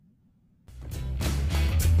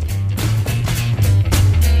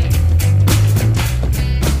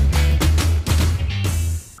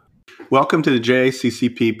Welcome to the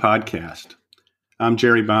JACCP podcast. I'm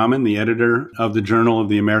Jerry Bauman, the editor of the Journal of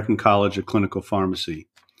the American College of Clinical Pharmacy.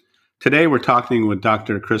 Today we're talking with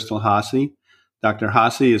Dr. Crystal Haase. Dr.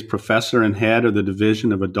 Haase is professor and head of the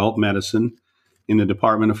Division of Adult Medicine in the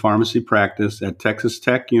Department of Pharmacy Practice at Texas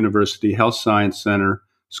Tech University Health Science Center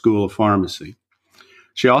School of Pharmacy.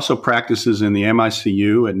 She also practices in the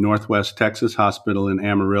MICU at Northwest Texas Hospital in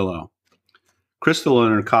Amarillo. Crystal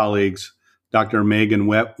and her colleagues, Dr. Megan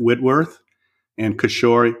Whitworth and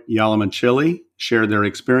Kishore Yalamanchili, share their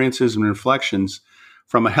experiences and reflections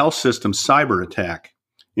from a health system cyber attack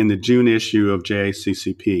in the June issue of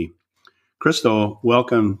JACCP. Crystal,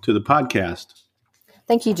 welcome to the podcast.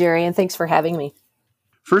 Thank you, Jerry, and thanks for having me.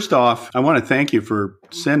 First off, I want to thank you for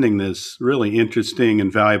sending this really interesting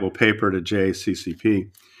and valuable paper to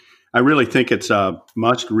JACCP. I really think it's a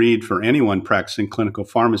must read for anyone practicing clinical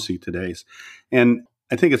pharmacy today. And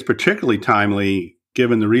I think it's particularly timely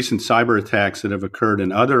given the recent cyber attacks that have occurred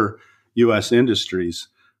in other U.S. industries,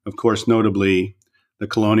 of course, notably the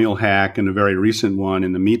Colonial hack and a very recent one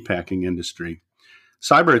in the meatpacking industry.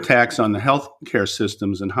 Cyber attacks on the healthcare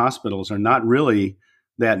systems and hospitals are not really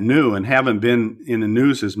that new and haven't been in the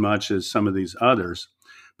news as much as some of these others.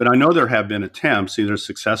 But I know there have been attempts, either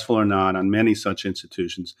successful or not, on many such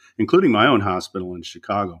institutions, including my own hospital in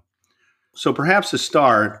Chicago. So perhaps to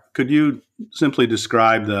start, could you simply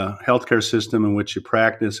describe the healthcare system in which you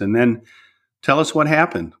practice and then tell us what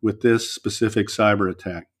happened with this specific cyber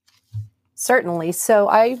attack? Certainly. So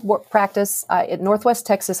I practice at Northwest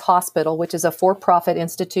Texas Hospital, which is a for-profit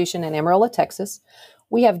institution in Amarillo, Texas.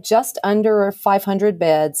 We have just under 500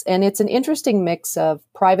 beds, and it's an interesting mix of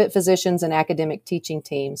private physicians and academic teaching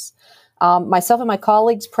teams. Myself and my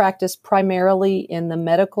colleagues practice primarily in the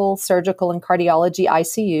medical, surgical, and cardiology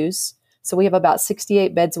ICUs. So we have about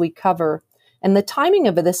 68 beds we cover. And the timing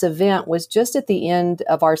of this event was just at the end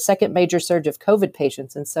of our second major surge of COVID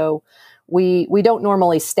patients. And so we don't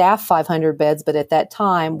normally staff 500 beds, but at that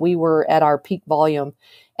time we were at our peak volume.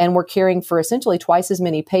 And we're caring for essentially twice as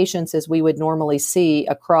many patients as we would normally see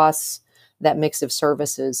across that mix of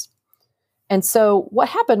services. And so what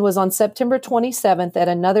happened was on September 27th at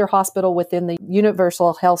another hospital within the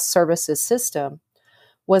Universal Health Services system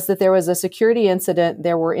was that there was a security incident.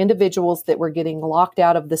 There were individuals that were getting locked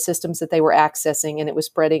out of the systems that they were accessing, and it was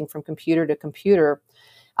spreading from computer to computer.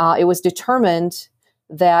 It was determined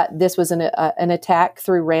that this was an attack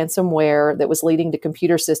through ransomware that was leading to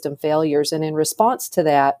computer system failures. And in response to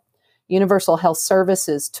that, Universal Health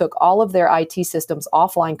Services took all of their IT systems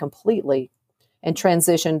offline completely and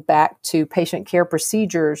transitioned back to patient care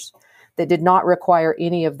procedures that did not require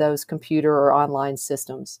any of those computer or online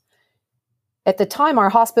systems. At the time,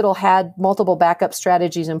 our hospital had multiple backup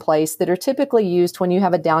strategies in place that are typically used when you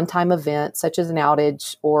have a downtime event, such as an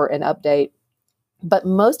outage or an update. But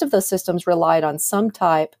most of the systems relied on some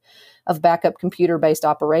type of backup computer-based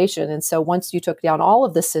operation. And so once you took down all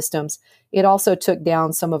of the systems, it also took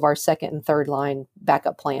down some of our second and third line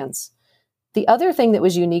backup plans. The other thing that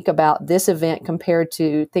was unique about this event compared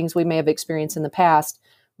to things we may have experienced in the past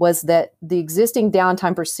was that the existing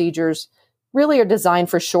downtime procedures really are designed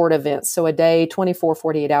for short events. So a day, 24,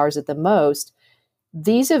 48 hours at the most.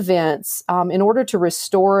 These events, in order to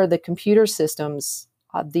restore the computer systems,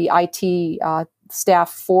 the IT staff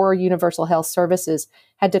for Universal Health Services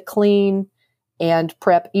had to clean and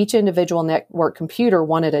prep each individual network computer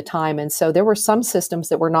one at a time. And so there were some systems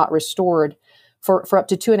that were not restored for up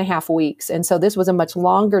to 2.5 weeks. And so this was a much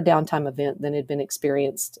longer downtime event than had been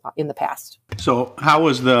experienced in the past. So how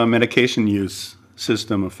was the medication use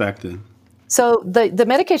system affected? So the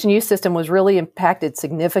medication use system was really impacted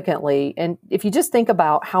significantly. And if you just think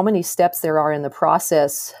about how many steps there are in the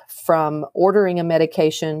process from ordering a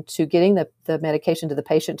medication to getting the medication to the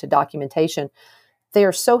patient to documentation, they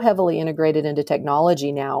are so heavily integrated into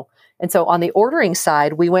technology now. And so on the ordering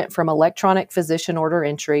side, we went from electronic physician order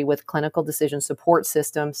entry with clinical decision support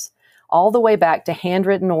systems all the way back to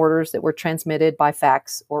handwritten orders that were transmitted by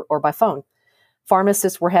fax or by phone.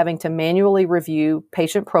 Pharmacists were having to manually review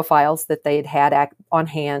patient profiles that they had on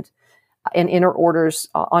hand and enter orders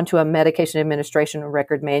onto a medication administration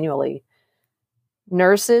record manually.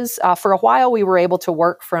 Nurses, for a while, we were able to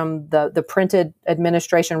work from the printed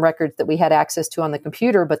administration records that we had access to on the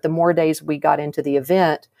computer, but the more days we got into the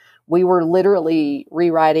event, we were literally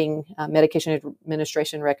rewriting medication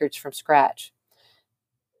administration records from scratch.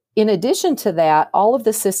 In addition to that, all of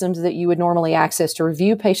the systems that you would normally access to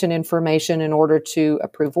review patient information in order to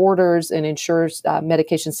approve orders and ensure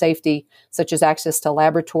medication safety, such as access to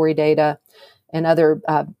laboratory data and other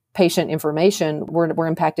patient information, were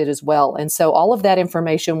impacted as well. And so all of that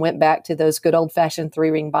information went back to those good old-fashioned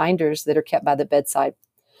 3-ring binders that are kept by the bedside.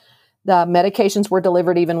 The medications were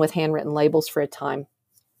delivered even with handwritten labels for a time.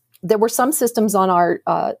 There were some systems on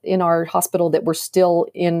in our hospital that were still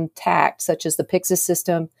intact, such as the Pyxis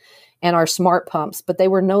system and our smart pumps, but they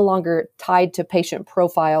were no longer tied to patient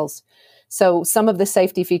profiles. So some of the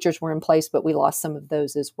safety features were in place, but we lost some of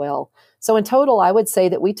those as well. So in total, I would say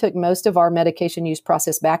that we took most of our medication use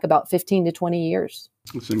process back about 15 to 20 years.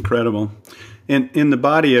 It's incredible. And in the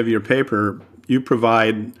body of your paper, you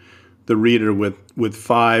provide the reader with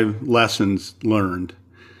 5 lessons learned.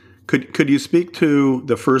 Could you speak to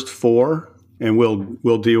the first 4, and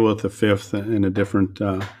we'll deal with the 5th in a different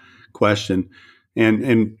question,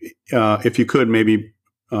 and if you could maybe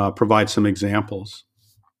provide some examples.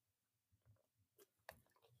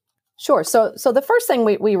 Sure. So the first thing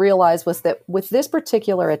we realized was that with this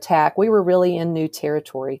particular attack, we were really in new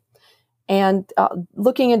territory. And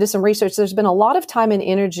looking into some research, there's been a lot of time and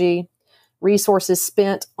energy, resources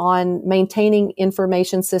spent on maintaining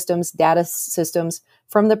information systems, data systems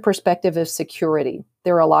from the perspective of security.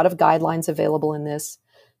 There are a lot of guidelines available in this.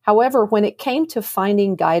 However, when it came to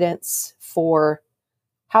finding guidance for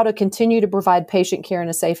how to continue to provide patient care in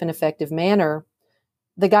a safe and effective manner,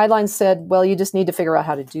 the guidelines said, well, you just need to figure out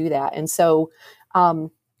how to do that. And so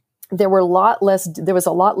there was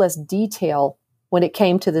a lot less detail when it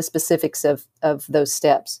came to the specifics of those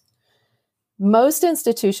steps. Most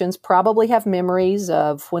institutions probably have memories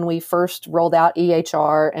of when we first rolled out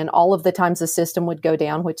EHR and all of the times the system would go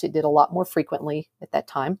down, which it did a lot more frequently at that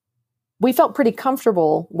time. We felt pretty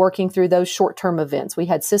comfortable working through those short-term events. We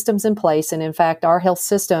had systems in place, and in fact, our health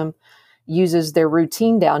system uses their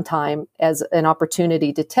routine downtime as an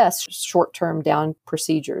opportunity to test short-term down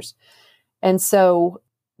procedures. And so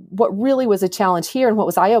what really was a challenge here and what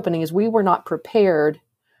was eye-opening is we were not prepared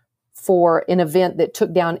for an event that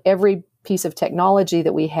took down every piece of technology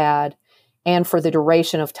that we had and for the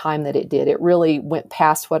duration of time that it did. It really went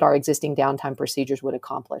past what our existing downtime procedures would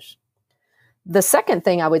accomplish. The second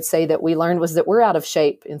thing I would say that we learned was that we're out of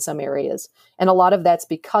shape in some areas. And a lot of that's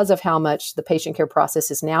because of how much the patient care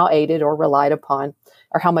process is now aided or relied upon,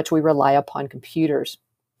 or how much we rely upon computers.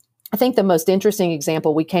 I think the most interesting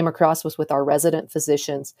example we came across was with our resident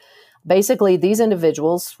physicians. Basically, these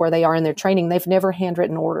individuals, where they are in their training, they've never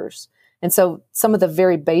handwritten orders. And so some of the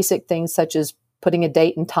very basic things, such as putting a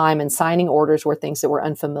date and time and signing orders, were things that were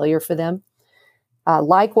unfamiliar for them.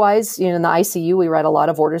 Likewise, in the ICU, we write a lot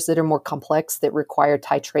of orders that are more complex, that require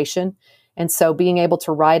titration. And so being able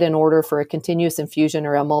to write an order for a continuous infusion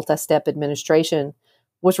or a multi-step administration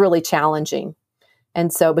was really challenging.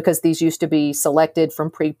 And so because these used to be selected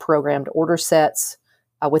from pre-programmed order sets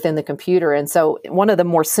within the computer. And so one of the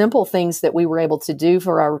more simple things that we were able to do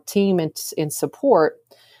for our team in support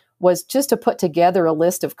was just to put together a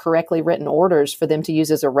list of correctly written orders for them to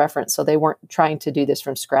use as a reference, so they weren't trying to do this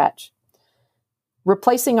from scratch.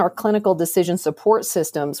 Replacing our clinical decision support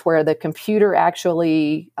systems, where the computer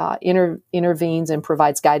actually intervenes and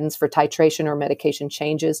provides guidance for titration or medication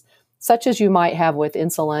changes, such as you might have with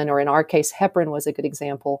insulin, or in our case, heparin was a good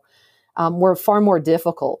example, were far more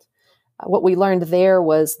difficult. What we learned there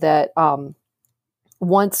was that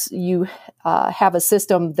once you have a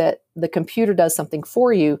system that the computer does something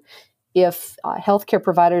for you, if healthcare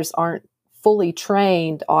providers aren't fully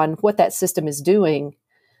trained on what that system is doing,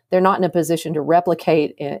 they're not in a position to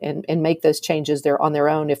replicate and make those changes there on their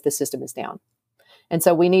own if the system is down. And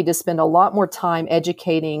so we need to spend a lot more time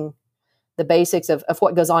educating the basics of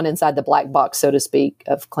what goes on inside the black box, so to speak,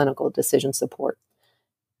 of clinical decision support.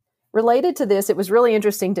 Related to this, it was really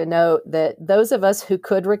interesting to note that those of us who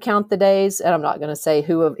could recount the days, and I'm not going to say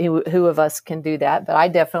who of us can do that, but I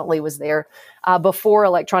definitely was there before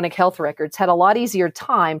electronic health records, had a lot easier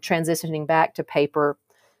time transitioning back to paper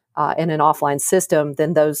in an offline system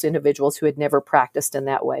than those individuals who had never practiced in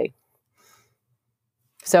that way.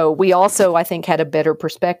 So we also, I think, had a better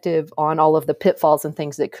perspective on all of the pitfalls and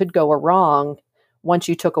things that could go wrong once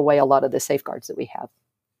you took away a lot of the safeguards that we have.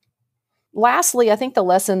 Lastly, I think the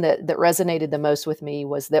lesson that resonated the most with me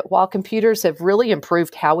was that while computers have really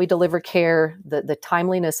improved how we deliver care, the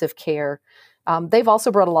timeliness of care, they've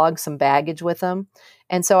also brought along some baggage with them.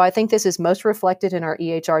 And so I think this is most reflected in our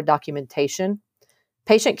EHR documentation.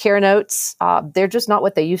 Patient care notes, they're just not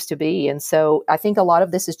what they used to be. And so I think a lot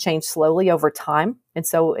of this has changed slowly over time. And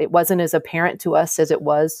so it wasn't as apparent to us as it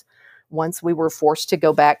was once we were forced to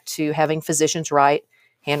go back to having physicians write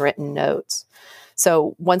handwritten notes.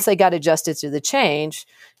 So once they got adjusted to the change,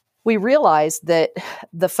 we realized that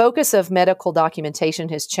the focus of medical documentation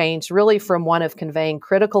has changed really from one of conveying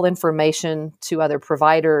critical information to other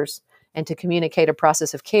providers and to communicate a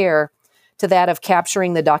process of care to that of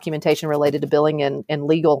capturing the documentation related to billing and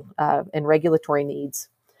legal and regulatory needs.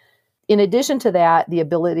 In addition to that, the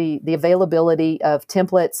availability of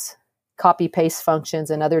templates, copy paste functions,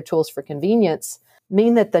 and other tools for convenience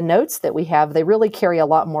mean that the notes that we have, they really carry a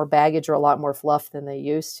lot more baggage or a lot more fluff than they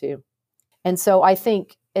used to. And so I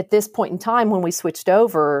think at this point in time, when we switched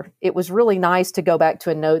over, it was really nice to go back to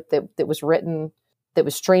a note that was written, that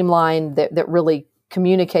was streamlined, that really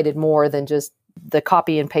communicated more than just the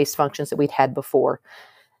copy and paste functions that we'd had before.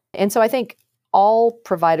 And so I think all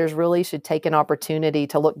providers really should take an opportunity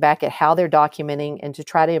to look back at how they're documenting and to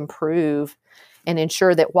try to improve and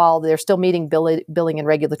ensure that while they're still meeting billing and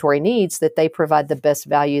regulatory needs, that they provide the best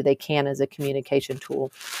value they can as a communication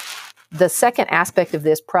tool. The second aspect of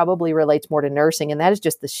this probably relates more to nursing, and that is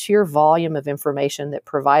just the sheer volume of information that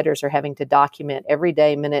providers are having to document every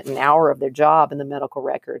day, minute, and hour of their job in the medical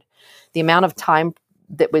record. The amount of time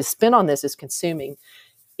that was spent on this is consuming.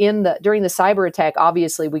 During the cyber attack,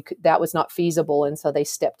 obviously that was not feasible, and so they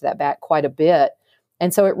stepped that back quite a bit.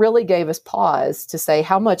 And so it really gave us pause to say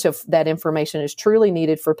how much of that information is truly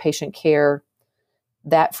needed for patient care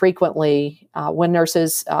that frequently when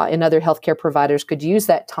nurses and other healthcare providers could use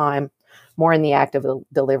that time more in the act of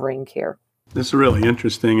delivering care. This is really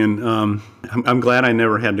interesting, and I'm glad I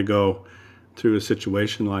never had to go through a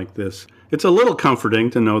situation like this. It's a little comforting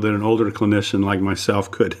to know that an older clinician like myself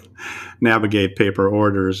could navigate paper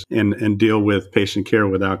orders and deal with patient care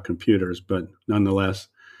without computers, but nonetheless.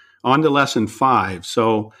 On to lesson 5.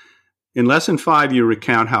 So in lesson 5, you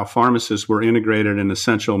recount how pharmacists were integrated and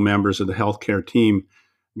essential members of the healthcare team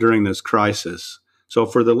during this crisis. So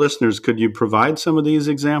for the listeners, could you provide some of these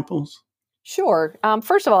examples? Sure.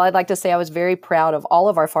 First of all, I'd like to say I was very proud of all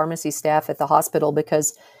of our pharmacy staff at the hospital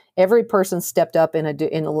because every person stepped up in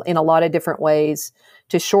a lot of different ways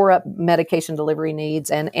to shore up medication delivery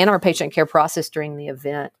needs and our patient care process during the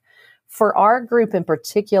event. For our group in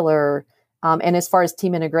particular, and as far as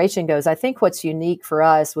team integration goes, I think what's unique for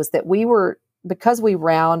us was that because we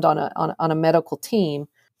round on a medical team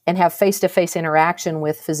and have face-to-face interaction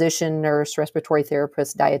with physician, nurse, respiratory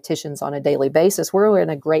therapists, dietitians on a daily basis, we're in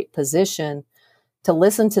a great position to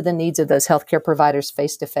listen to the needs of those healthcare providers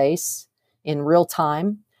face-to-face in real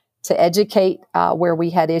time, to educate where we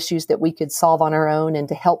had issues that we could solve on our own, and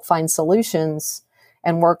to help find solutions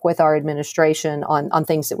and work with our administration on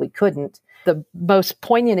things that we couldn't. The most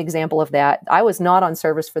poignant example of that, I was not on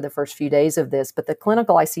service for the first few days of this, but the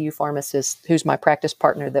clinical ICU pharmacist, who's my practice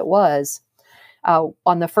partner that was,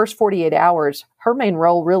 on the first 48 hours, her main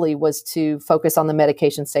role really was to focus on the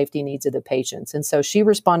medication safety needs of the patients. And so she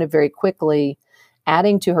responded very quickly,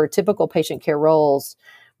 adding to her typical patient care roles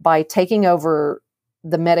by taking over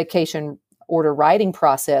the medication order writing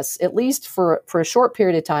process, at least for a short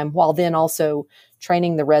period of time, while then also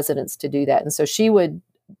training the residents to do that. And so she would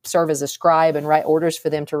serve as a scribe and write orders for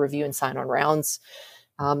them to review and sign on rounds.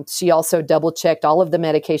 She also double-checked all of the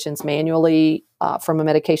medications manually from a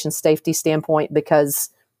medication safety standpoint, because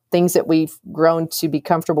things that we've grown to be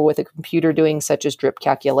comfortable with a computer doing, such as drip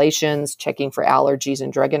calculations, checking for allergies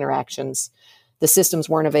and drug interactions, the systems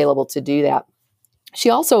weren't available to do that. She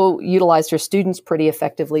also utilized her students pretty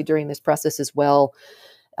effectively during this process as well.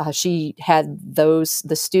 She had the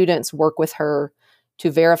students work with her to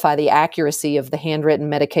verify the accuracy of the handwritten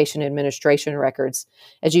medication administration records.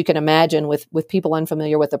 As you can imagine, with people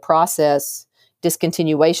unfamiliar with the process,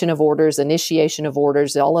 discontinuation of orders, initiation of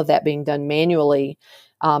orders, all of that being done manually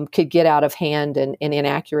could get out of hand and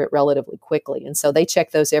inaccurate relatively quickly. And so they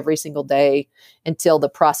checked those every single day until the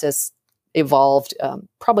process evolved,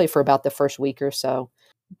 probably for about the first week or so.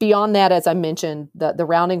 Beyond that, as I mentioned, the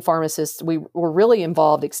rounding pharmacists, we were really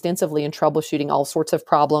involved extensively in troubleshooting all sorts of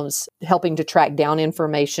problems, helping to track down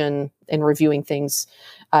information and reviewing things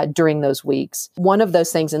during those weeks. One of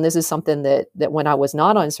those things, and this is something that when I was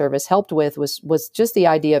not on service helped with, was just the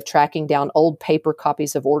idea of tracking down old paper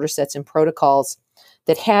copies of order sets and protocols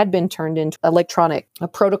that had been turned into electronic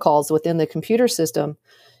protocols within the computer system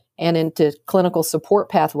and into clinical support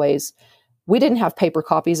pathways. We didn't have paper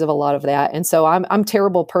copies of a lot of that. And so I'm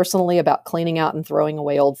terrible personally about cleaning out and throwing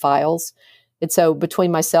away old files. And so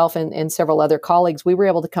between myself and several other colleagues, we were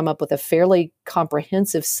able to come up with a fairly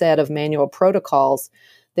comprehensive set of manual protocols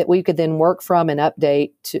that we could then work from and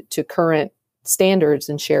update to current standards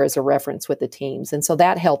and share as a reference with the teams. And so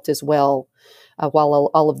that helped as well while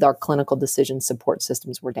all of our clinical decision support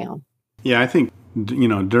systems were down. Yeah, I think,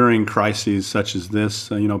 during crises such as this,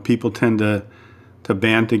 people tend to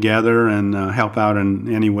band together and help out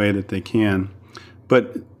in any way that they can.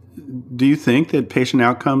 But do you think that patient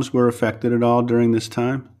outcomes were affected at all during this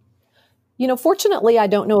time? Fortunately, I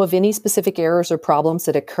don't know of any specific errors or problems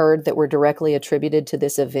that occurred that were directly attributed to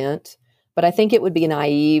this event, but I think it would be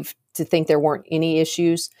naive to think there weren't any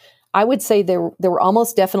issues. I would say there were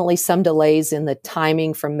almost definitely some delays in the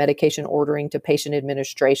timing from medication ordering to patient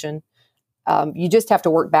administration. You just have to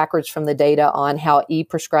work backwards from the data on how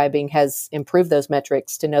e-prescribing has improved those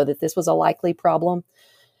metrics to know that this was a likely problem.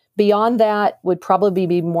 Beyond that would probably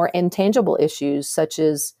be more intangible issues, such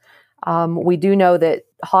as we do know that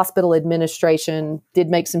hospital administration did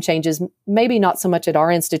make some changes, maybe not so much at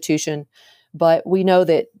our institution, but we know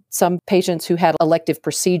that some patients who had elective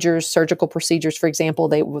procedures, surgical procedures, for example,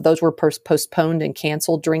 those were postponed and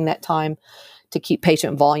canceled during that time to keep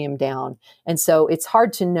patient volume down. And so it's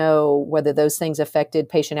hard to know whether those things affected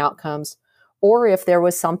patient outcomes or if there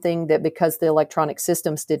was something that because the electronic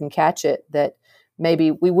systems didn't catch it, that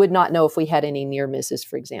maybe we would not know if we had any near misses,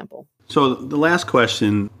 for example. So the last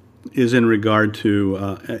question is in regard to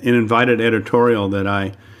an invited editorial that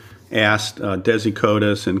I asked Desi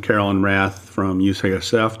Kodas and Carolyn Rath from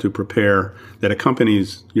UCSF to prepare that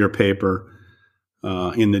accompanies your paper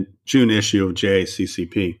in the June issue of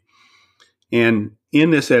JACCP. And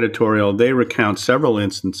in this editorial, they recount several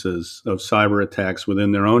instances of cyber attacks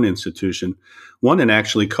within their own institution, one that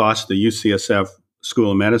actually cost the UCSF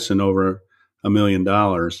School of Medicine over $1 million.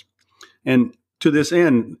 And to this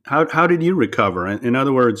end, how did you recover? In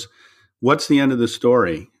other words, what's the end of the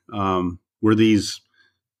story? Were these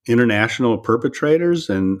international perpetrators,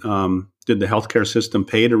 and did the healthcare system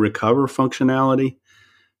pay to recover functionality?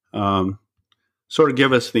 Sort of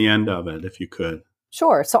give us the end of it, if you could.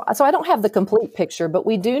 Sure. So I don't have the complete picture, but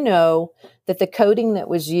we do know that the coding that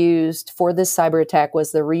was used for this cyber attack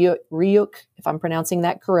was the Ryuk, if I'm pronouncing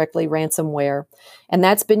that correctly, ransomware. And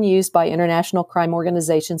that's been used by international crime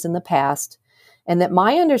organizations in the past. And that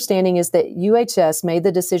my understanding is that UHS made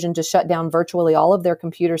the decision to shut down virtually all of their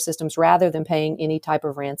computer systems rather than paying any type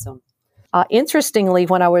of ransom. Interestingly,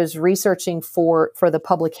 when I was researching for the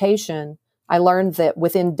publication, I learned that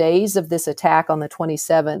within days of this attack on the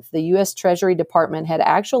 27th, the U.S. Treasury Department had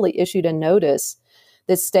actually issued a notice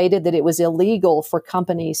that stated that it was illegal for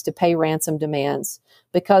companies to pay ransom demands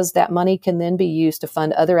because that money can then be used to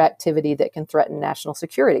fund other activity that can threaten national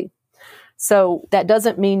security. So that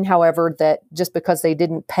doesn't mean, however, that just because they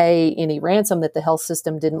didn't pay any ransom that the health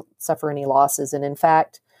system didn't suffer any losses. And in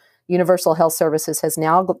fact, Universal Health Services has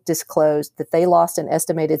now disclosed that they lost an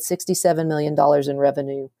estimated $67 million in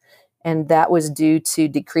revenue. And that was due to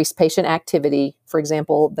decreased patient activity. For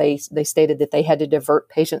example, they stated that they had to divert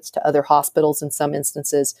patients to other hospitals in some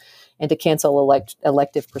instances and to cancel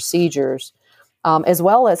elective procedures, as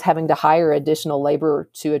well as having to hire additional labor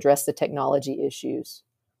to address the technology issues.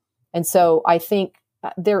 And so I think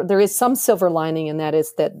there is some silver lining, and that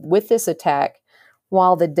is that with this attack,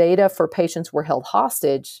 while the data for patients were held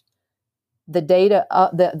hostage, the data,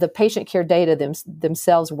 the patient care data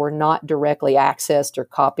themselves were not directly accessed or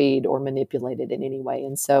copied or manipulated in any way.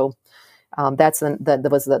 And so that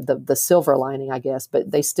was the silver lining, I guess.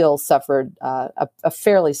 But they still suffered a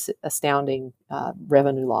fairly astounding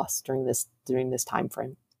revenue loss during this time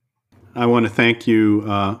frame. I want to thank you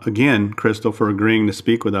again, Crystal, for agreeing to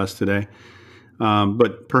speak with us today.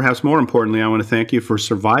 But perhaps more importantly, I want to thank you for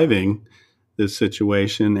surviving this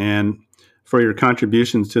situation and for your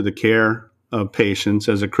contributions to the care of patients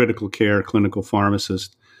as a critical care clinical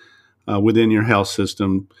pharmacist within your health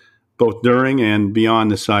system, both during and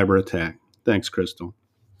beyond the cyber attack. Thanks, Crystal.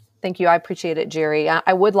 Thank you. I appreciate it, Jerry.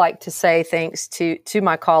 I would like to say thanks to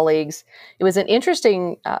my colleagues. It was an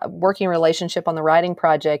interesting working relationship on the writing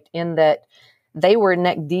project in that they were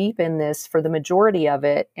neck deep in this for the majority of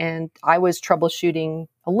it, and I was troubleshooting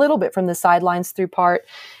a little bit from the sidelines through part.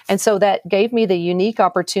 And so that gave me the unique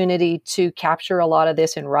opportunity to capture a lot of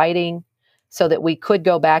this in writing so that we could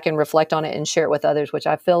go back and reflect on it and share it with others, which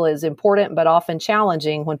I feel is important but often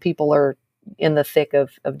challenging when people are in the thick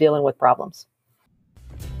of dealing with problems.